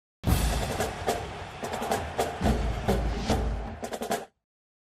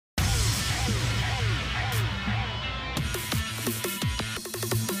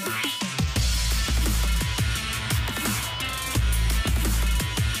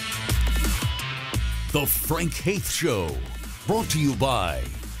The Frank Haith Show, brought to you by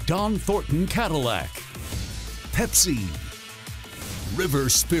Don Thornton Cadillac, Pepsi, River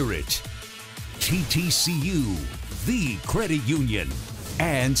Spirit, TTCU, the credit union,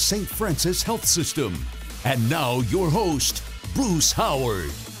 and St. Francis Health System. And now your host, Bruce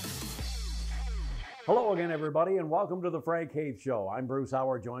Howard. Hello again, everybody, and welcome to the Frank Haith Show. I'm Bruce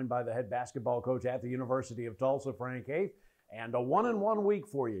Howard, joined by the head basketball coach at the University of Tulsa, Frank Haith. And a 1-1 week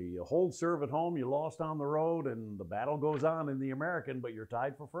for you. You hold serve at home, you lost on the road, and the battle goes on in the American, but you're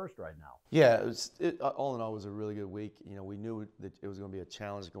tied for first right now. Yeah, all in all, it was a really good week. You know, we knew that it was going to be a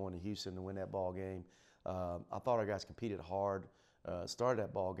challenge going to Houston to win that ball game. I thought our guys competed hard, started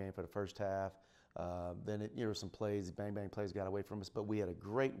that ball game for the first half. Then, some plays, bang-bang plays got away from us, but we had a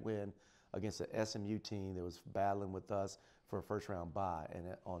great win against the SMU team that was battling with us for a first-round bye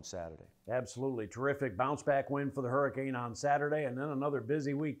on Saturday. Absolutely. Terrific bounce-back win for the Hurricane on Saturday, and then another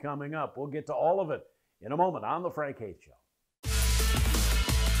busy week coming up. We'll get to all of it in a moment on the Frank Haith Show.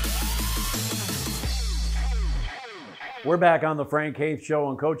 We're back on the Frank Haith Show,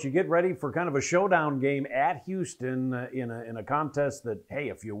 and Coach, you get ready for kind of a showdown game at Houston in a contest that, hey,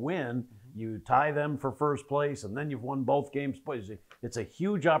 if you win, you tie them for first place, and then you've won both games. It's a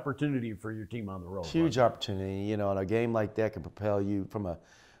huge opportunity for your team on the road. Huge opportunity, and a game like that can propel you from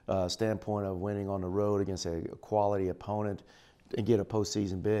a standpoint of winning on the road against a quality opponent and get a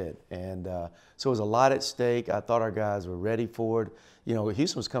postseason bid. And so it was a lot at stake. I thought our guys were ready for it.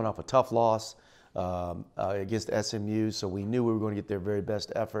 Houston was coming off a tough loss against SMU, so we knew we were going to get their very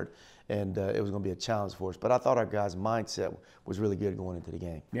best effort, and it was going to be a challenge for us. But I thought our guys' mindset was really good going into the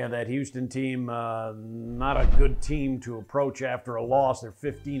game. Yeah, that Houston team, not a good team to approach after a loss. They're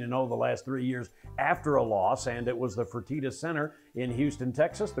 15-0 the last 3 years after a loss, and it was the Fertitta Center in Houston,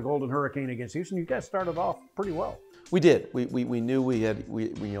 Texas, the Golden Hurricane against Houston. You guys started off pretty well. We did. We knew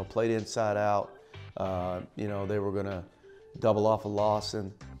we played inside out. They were going to double off of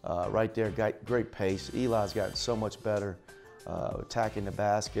Lawson. Right there, got great pace. Eli's gotten so much better attacking the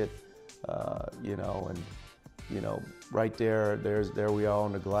basket, right there we are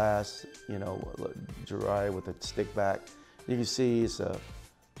on the glass, Jariah with a stick back. You can see it's a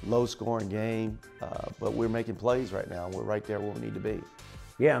low-scoring game, but we're making plays right now. We're right there where we need to be.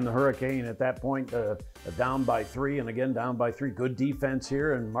 Yeah, and the Hurricane at that point down by 3, and again down by 3. Good defense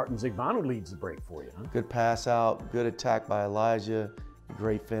here, and Martin Zigbanu leads the break for you. Huh? Good pass out, good attack by Elijah,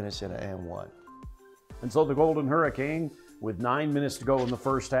 great finish and an and one. And so the Golden Hurricane, with 9 minutes to go in the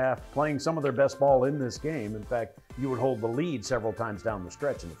first half, playing some of their best ball in this game. In fact, you would hold the lead several times down the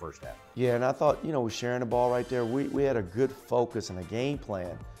stretch in the first half. Yeah, and I thought, we're sharing the ball right there. We had a good focus and a game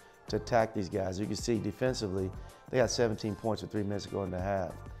plan to attack these guys. You can see defensively, they got 17 points with 3 minutes to go in the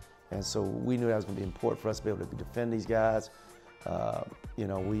half. And so we knew that was going to be important for us to be able to defend these guys.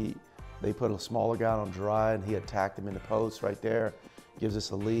 They put a smaller guy on Jariah, and he attacked him in the post right there. Gives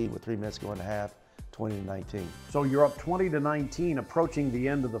us a lead with 3 minutes to go in the half, 20-19. So you're up 20-19 approaching the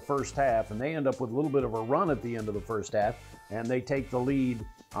end of the first half, and they end up with a little bit of a run at the end of the first half, and they take the lead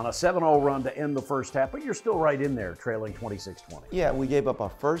on a 7-0 run to end the first half, but you're still right in there, trailing 26-20. Yeah, we gave up our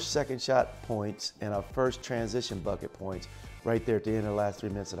first second shot points and our first transition bucket points right there at the end of the last 3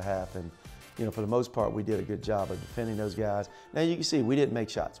 minutes of the half. And, for the most part, we did a good job of defending those guys. Now, you can see we didn't make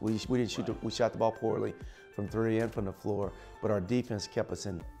shots. We didn't shoot. We shot the ball poorly from 3 and from the floor, but our defense kept us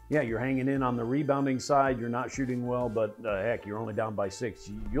in it. Yeah, you're hanging in on the rebounding side. You're not shooting well, but heck, you're only down by 6.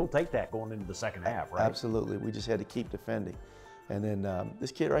 You'll take that going into the second half, right? Absolutely. We just had to keep defending. And then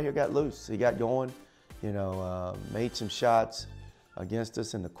this kid right here got loose. He got going, made some shots against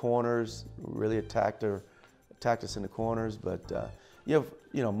us in the corners, really attacked us in the corners. But,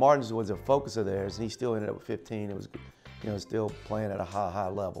 Martin's was a focus of theirs, and he still ended up with 15. It was, still playing at a high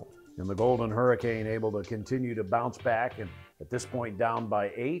level. And the Golden Hurricane able to continue to bounce back, and at this point down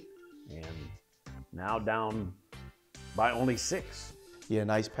by 8, and now down by only 6. Yeah,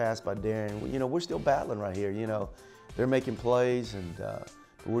 nice pass by Darren. We're still battling right here. They're making plays, and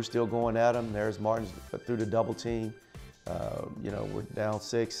we're still going at them. There's Martin through the double team. We're down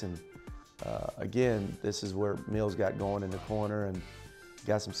 6, and again, this is where Mills got going in the corner and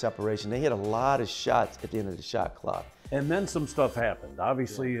got some separation. They hit a lot of shots at the end of the shot clock. And then some stuff happened.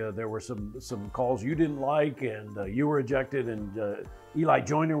 Obviously, there were some calls you didn't like, and you were ejected, and Eli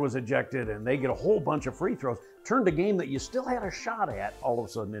Joyner was ejected, and they get a whole bunch of free throws. Turned a game that you still had a shot at all of a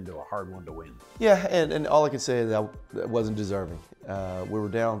sudden into a hard one to win. Yeah, and all I can say is that wasn't deserving. We were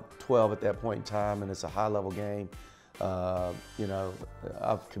down 12 at that point in time, and it's a high-level game.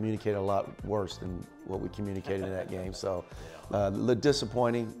 I've communicated a lot worse than what we communicated in that game. So, a little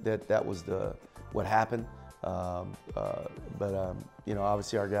disappointing that was what happened. But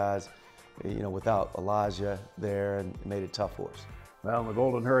obviously our guys without Elijah there, and it made it tough for us. Well, the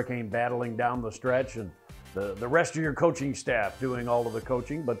Golden Hurricane battling down the stretch, and the rest of your coaching staff doing all of the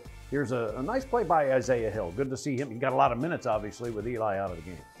coaching. But here's a nice play by Isaiah Hill. Good to see him. He got a lot of minutes, obviously, with Eli out of the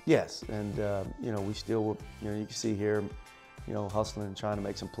game. Yes, and we still, you can see here, hustling and trying to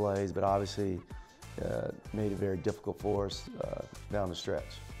make some plays, but obviously made it very difficult for us down the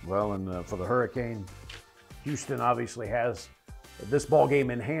stretch. Well, and for the Hurricane, Houston obviously has this ball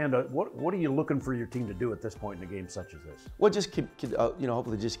game in hand. What are you looking for your team to do at this point in a game such as this? Well, just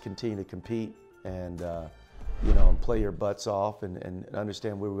hopefully just continue to compete and and play your butts off and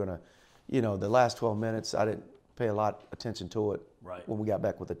understand we were going to, the last 12 minutes I didn't pay a lot of attention to it. Right. When we got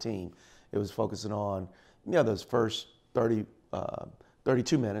back with the team. It was focusing on those first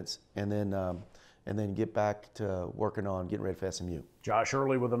 32 minutes and then get back to working on getting ready for SMU. Josh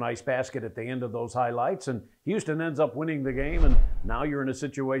Early with a nice basket at the end of those highlights, and Houston ends up winning the game, and now you're in a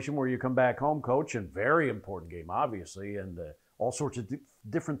situation where you come back home, Coach, and very important game, obviously, and all sorts of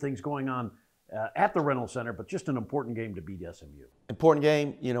different things going on at the Reynolds Center, but just an important game to beat SMU. Important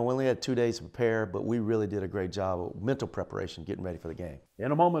game. We only had 2 days to prepare, but we really did a great job of mental preparation, getting ready for the game.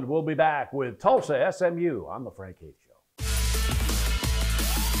 In a moment, we'll be back with Tulsa SMU on the Frank Haith Show.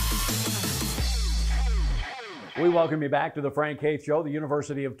 We welcome you back to the Frank Haith Show. The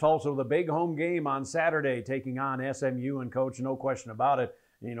University of Tulsa with a big home game on Saturday, taking on SMU, and Coach, no question about it.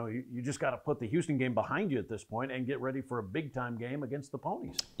 You just got to put the Houston game behind you at this point and get ready for a big-time game against the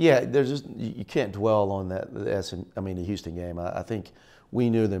Ponies. Yeah, you can't dwell on the Houston game. I think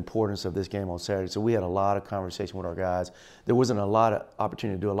we knew the importance of this game on Saturday, so we had a lot of conversation with our guys. There wasn't a lot of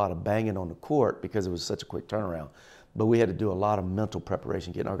opportunity to do a lot of banging on the court because it was such a quick turnaround. But we had to do a lot of mental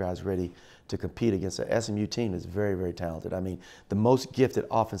preparation, getting our guys ready to compete against an SMU team that's very, very talented. The most gifted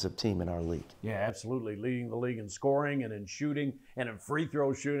offensive team in our league. Yeah, absolutely. Leading the league in scoring and in shooting and in free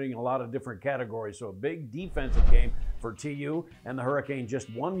throw shooting in a lot of different categories. So a big defensive game for TU, and the Hurricane just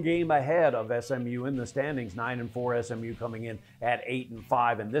one game ahead of SMU in the standings, 9-4, SMU coming in at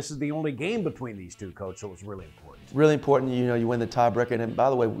 8-5. And this is the only game between these two, Coach, so it's really important. Really important. You win the tiebreaker. And by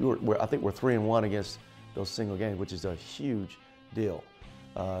the way, I think we're 3-1 against those single games, which is a huge deal.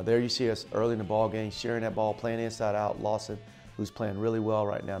 There you see us early in the ball game, sharing that ball, playing inside out. Lawson, who's playing really well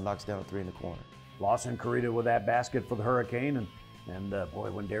right now, knocks down a three in the corner. Lawson Carita with that basket for the Hurricane, and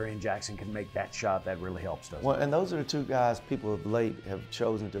boy, when Darian Jackson can make that shot, that really helps, doesn't it? And those are the two guys people of late have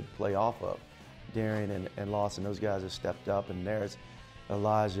chosen to play off of. Darian and Lawson, those guys have stepped up, and there's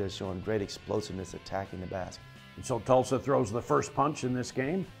Elijah showing great explosiveness attacking the basket. And so Tulsa throws the first punch in this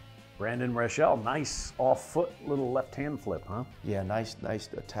game. Brandon Rachel, nice off-foot little left-hand flip, huh? Yeah, nice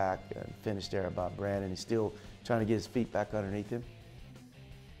attack and finish there by Brandon. He's still trying to get his feet back underneath him.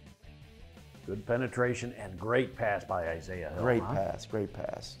 Good penetration and great pass by Isaiah Hill. Great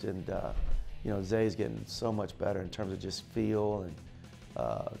pass. And, Zay's getting so much better in terms of just feel and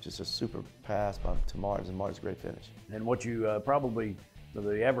just a super pass to Martins, and Martins' great finish. And what you probably,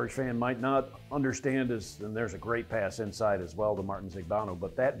 the average fan might not understand is, and there's a great pass inside as well to Martin Zigbano,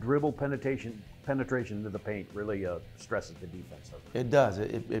 but that dribble penetration into the paint really stresses the defense, doesn't it? It does.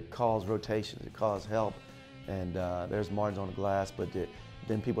 It calls rotations. It calls help. And there's Martins on the glass, but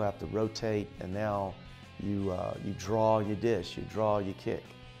then people have to rotate, and now you draw, you dish, you draw, you kick.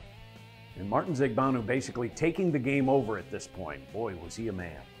 And Martin Zigbano basically taking the game over at this point. Boy, was he a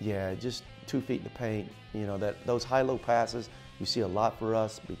man. Yeah, just 2 feet in the paint. Those high-low passes, you see a lot for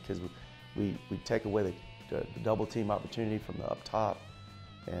us because we take away the double team opportunity from the up top,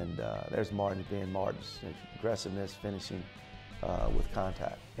 and there's Martin being Martin's aggressiveness, finishing with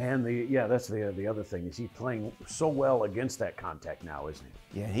contact. And that's the other thing, is he's playing so well against that contact now, isn't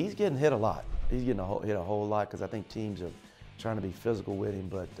he? Yeah, he's getting hit a lot. He's getting hit a whole lot because I think teams are trying to be physical with him,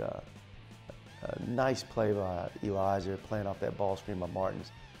 but a nice play by Elijah, playing off that ball screen by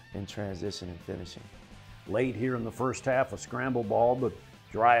Martins in transition and finishing. Late here in the first half, a scramble ball, but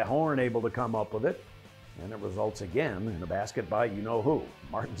Jariah Horn able to come up with it. And it results again in a basket by you-know-who,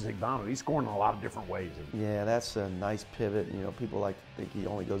 Martin Zigbano. He's scoring in a lot of different ways. Yeah, that's a nice pivot. People like to think he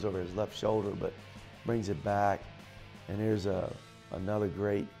only goes over his left shoulder, but brings it back. And here's another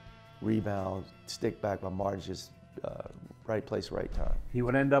great rebound, stick back by Martin, just right place, right time. He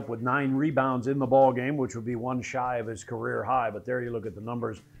would end up with 9 rebounds in the ball game, which would be one shy of his career high. But there you look at the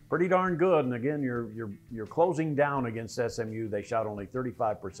numbers, pretty darn good. And again, you're closing down against SMU. They shot only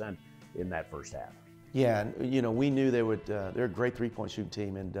 35% in that first half. Yeah, and we knew they're a great three-point shooting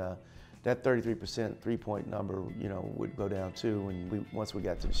team, and that 33% three-point number, would go down too. And once we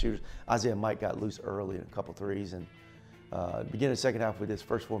got to the shooters, Isaiah Mike got loose early in a couple threes, and beginning of the second half with his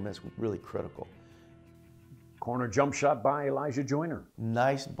first 4 minutes was really critical. Corner jump shot by Elijah Joyner.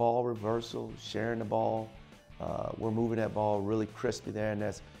 Nice ball reversal, sharing the ball. We're moving that ball really crispy there, and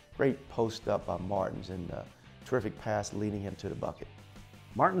that's great post up by Martins, and terrific pass leading him to the bucket.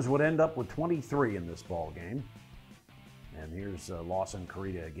 Martins would end up with 23 in this ball game. And here's Lawson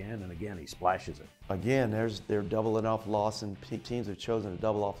Carita again, and again he splashes it. Again, they're doubling off Lawson. Teams have chosen to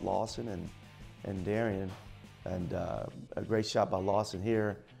double off Lawson and Darian, and a great shot by Lawson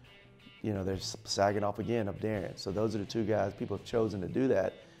here. You know, they're sagging off again of Darian. So those are the two guys people have chosen to do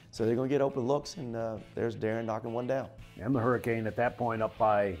that. So they're going to get open looks, and there's Darian knocking one down. And the Hurricane at that point up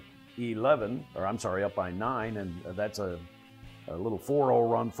by 11, or I'm sorry, up by 9, and that's a little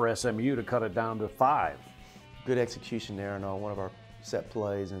 4-0 run for SMU to cut it down to 5. Good execution there on one of our set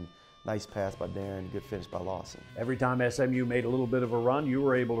plays, and nice pass by Darren, good finish by Lawson. Every time SMU made a little bit of a run, you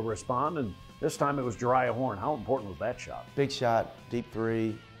were able to respond, and this time it was Jariah Horn. How important was that shot? Big shot, deep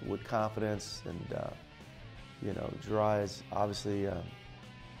three with confidence, and you know, Jariah is obviously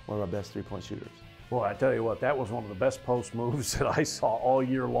one of our best three-point shooters. Boy, I tell you what, that was one of the best post moves that I saw all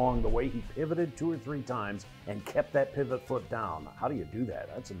year long, the way he pivoted 2 or 3 times and kept that pivot foot down. How do you do that?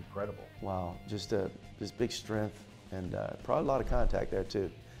 That's incredible. Wow, just big strength, and probably a lot of contact there too,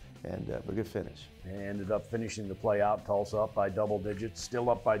 and a good finish. And ended up finishing the play out. Tulsa up by double digits, still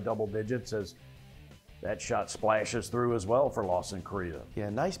up by double digits as that shot splashes through as well for Lawson Carita. Yeah,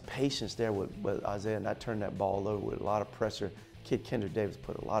 nice patience there with Isaiah not turning that ball over with a lot of pressure. Kid Kendrick Davis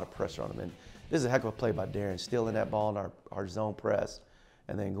put a lot of pressure on him, and this is a heck of a play by Darren, stealing that ball in our zone press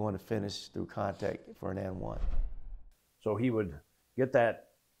and then going to finish through contact for an and one. So he would get that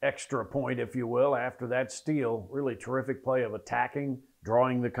extra point, if you will, after that steal. Really terrific play of attacking,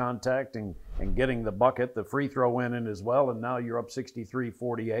 drawing the contact, and getting the bucket. The free throw went in as well, and now you're up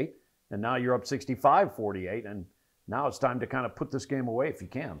 63-48, and now you're up 65-48, and now it's time to kind of put this game away if you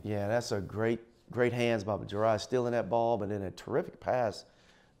can. Yeah, that's a great hands by Jariah, stealing that ball, but then a terrific pass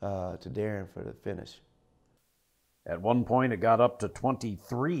to Darren for the finish. At one point, it got up to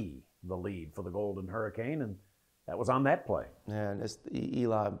 23, the lead for the Golden Hurricane, and that was on that play. Yeah, and it's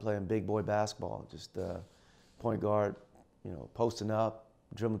Eli playing big boy basketball, just point guard, you know, posting up,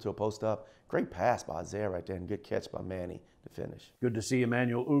 dribbling to a post up. Great pass by Isaiah right there, and good catch by Manny to finish. Good to see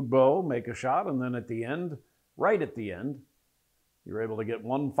Emmanuel Ugbo make a shot, and then at the end, right at the end, you're able to get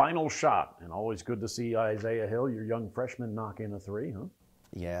one final shot, and always good to see Isaiah Hill, your young freshman, knock in a 3, huh?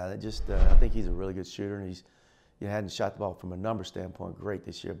 Yeah, I think he's a really good shooter, and he hadn't shot the ball from a number standpoint great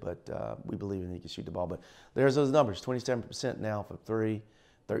this year, but we believe he can shoot the ball. But there's those numbers, 27% now for 3.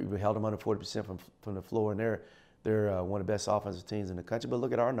 We held them under 40% from the floor, and they're one of the best offensive teams in the country. But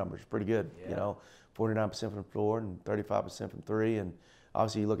look at our numbers, pretty good. Yeah. You know, 49% from the floor and 35% from 3. And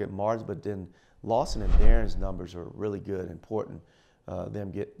obviously you look at Martins, but then Lawson and Darren's numbers are really good, important, them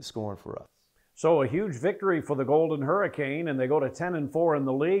get scoring for us. So a huge victory for the Golden Hurricane, and they go to 10-4 in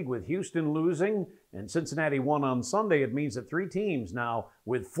the league with Houston losing and Cincinnati won on Sunday. It means that 3 teams now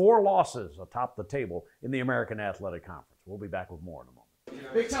with 4 losses atop the table in the American Athletic Conference. We'll be back with more in a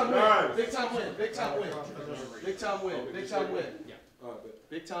moment. Big time win, big time win, big time win, big time win, big time win,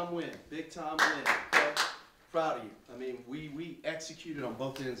 big time win, big time win. Okay? Proud of you. I mean, we executed on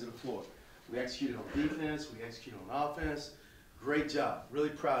both ends of the floor. We executed on defense, we executed on offense. Great job. Really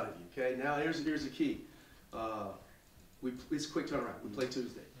proud of you. Okay. Now here's the key. It's a quick turnaround. We play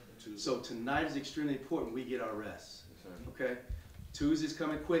Tuesday. So tonight is extremely important. We get our rest. Okay. Tuesday's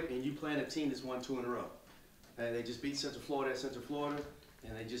coming quick, and you playing a team that's won 2 in a row. And they just beat Central Florida at Central Florida,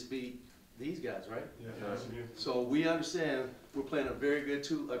 and they just beat these guys, right? Yeah. So we understand we're playing a very good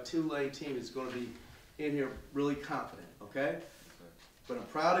two-lane team that's going to be in here really confident. Okay. But I'm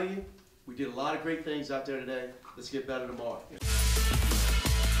proud of you. We did a lot of great things out there today. Let's get better tomorrow.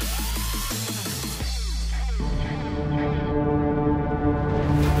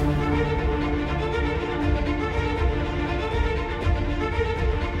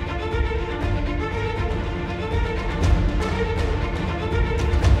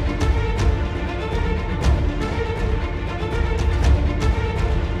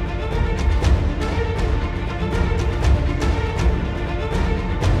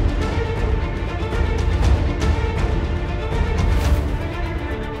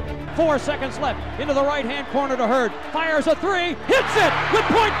 4 seconds left. Into the right-hand corner to Hurd. Fires a 3. Hits it with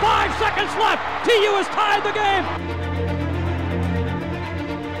 0.5 seconds left. TU has tied the game.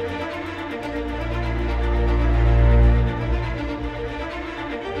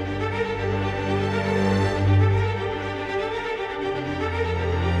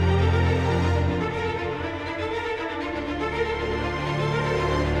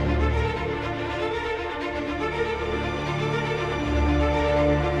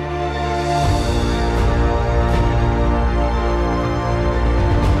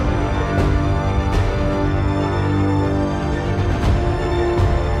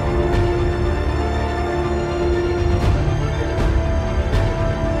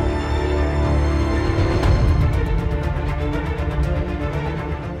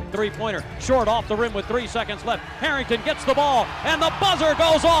 three-pointer. Short off the rim with 3 seconds left. Harrington gets the ball, and the buzzer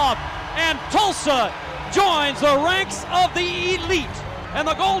goes off. And Tulsa joins the ranks of the elite. And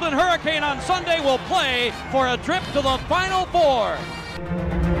the Golden Hurricane on Sunday will play for a trip to the Final Four.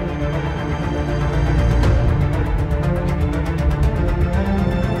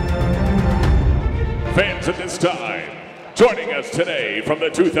 Fans at this time, joining us today from the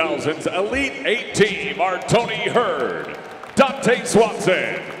 2000s Elite 8 team are Tony Hurd, Dante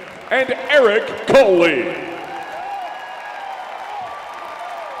Swanson, and Eric Coley.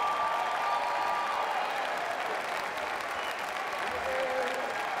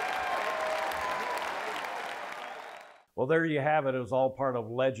 Well, there you have it. It was all part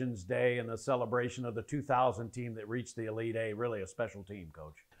of Legends Day and the celebration of the 2000 team that reached the Elite Eight. Really a special team,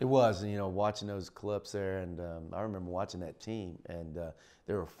 Coach. It was, you know, watching those clips there, and I remember watching that team, and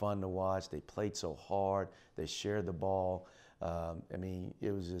they were fun to watch. They played so hard. They shared the ball. I mean,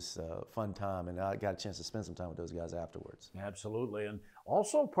 it was just a fun time, and I got a chance to spend some time with those guys afterwards. Absolutely. And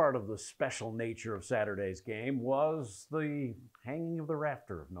also part of the special nature of Saturday's game was the hanging of the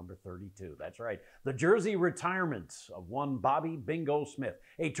rafter of number 32. That's right. The jersey retirement of one Bobby Bingo Smith,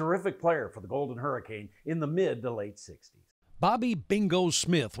 a terrific player for the Golden Hurricane in the mid to late 60s. Bobby Bingo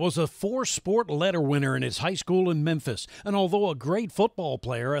Smith was a 4-sport letter winner in his high school in Memphis, and although a great football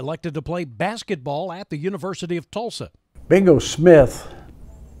player, elected to play basketball at the University of Tulsa. Bingo Smith,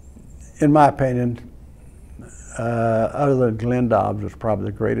 in my opinion, other than Glenn Dobbs, was probably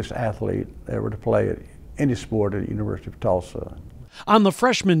the greatest athlete ever to play at any sport at the University of Tulsa. On the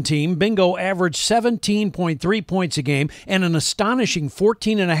freshman team, Bingo averaged 17.3 points a game and an astonishing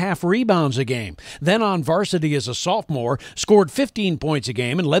 14.5 rebounds a game. Then on varsity as a sophomore, scored 15 points a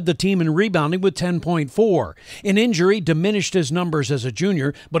game and led the team in rebounding with 10.4. An injury diminished his numbers as a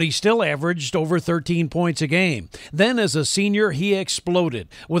junior, but he still averaged over 13 points a game. Then as a senior, he exploded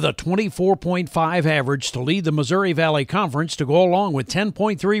with a 24.5 average to lead the Missouri Valley Conference to go along with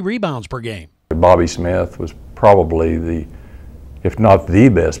 10.3 rebounds per game. Bobby Smith was probably the, if not the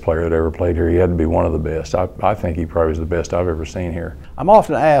best player that ever played here, he had to be one of the best. I think he probably was the best I've ever seen here. I'm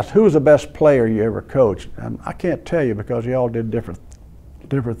often asked, who was the best player you ever coached? And I can't tell you because you all did different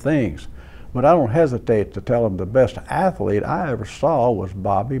things. But I don't hesitate to tell them the best athlete I ever saw was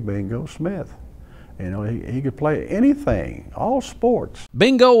Bobby Bingo Smith. You know, he could play anything, all sports.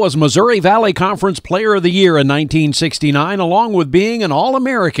 Bingo was Missouri Valley Conference Player of the Year in 1969, along with being an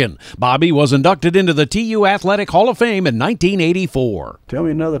All-American. Bobby was inducted into the TU Athletic Hall of Fame in 1984. Tell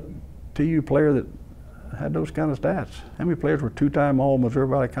me another TU player that had those kind of stats. How many players were two-time All-Missouri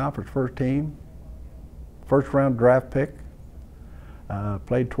Valley Conference first team, first-round draft pick,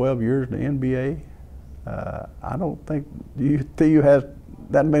 played 12 years in the NBA? I don't think TU has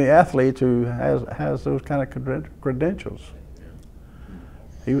that many athletes who has those kind of credentials.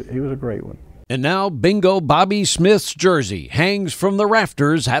 He was a great one. And now Bingo Bobby Smith's jersey hangs from the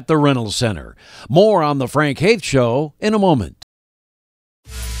rafters at the Reynolds Center. More on the Frank Haith Show in a moment.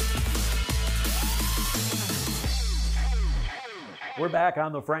 We're back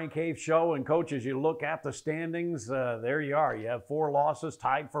on the Frank Haith Show, and Coach, as you look at the standings, there you are. You have 4 losses,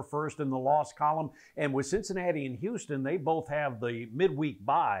 tied for first in the loss column. And with Cincinnati and Houston, they both have the midweek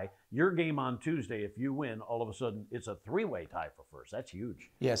bye. Your game on Tuesday, if you win, all of a sudden it's a 3-way tie for first. That's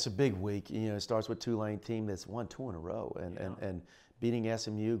huge. Yeah, it's a big week. You know, it starts with Tulane team that's won 2 in a row, and beating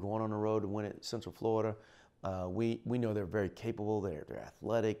SMU, going on the road to win at Central Florida. We know they're very capable. They're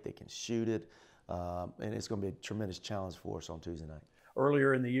athletic. They can shoot it. And it's going to be a tremendous challenge for us on Tuesday night.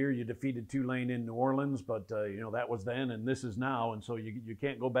 Earlier in the year, you defeated Tulane in New Orleans, but you know that was then, and this is now, and so you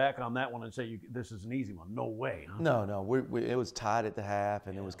can't go back on that one and say this is an easy one. No way. Huh? No. It was tied at the half,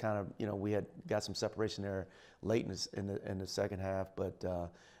 and it was kind of, you know, we had got some separation there late in the second half, but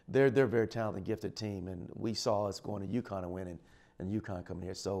they're a very talented, gifted team, and we saw us going to UConn and winning, and UConn coming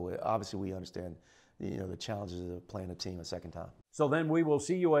here. So obviously we understand, you know, the challenges of playing a team a second time. So then we will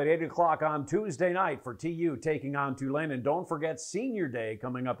see you at 8 o'clock on Tuesday night for TU taking on Tulane. And don't forget Senior Day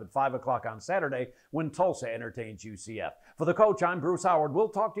coming up at 5 o'clock on Saturday when Tulsa entertains UCF. For the coach, I'm Bruce Howard. We'll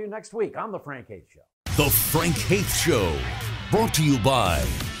talk to you next week on The Frank Haith Show. The Frank Haith Show, brought to you by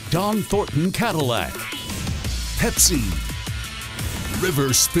Don Thornton Cadillac, Pepsi,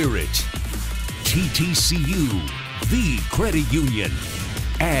 River Spirit, TTCU, The Credit Union,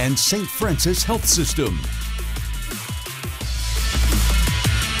 and St. Francis Health System.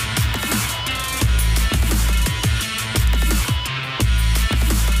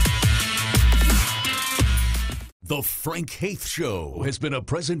 The Frank Haith Show has been a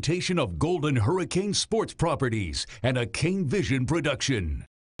presentation of Golden Hurricane Sports Properties and a Kane Vision production.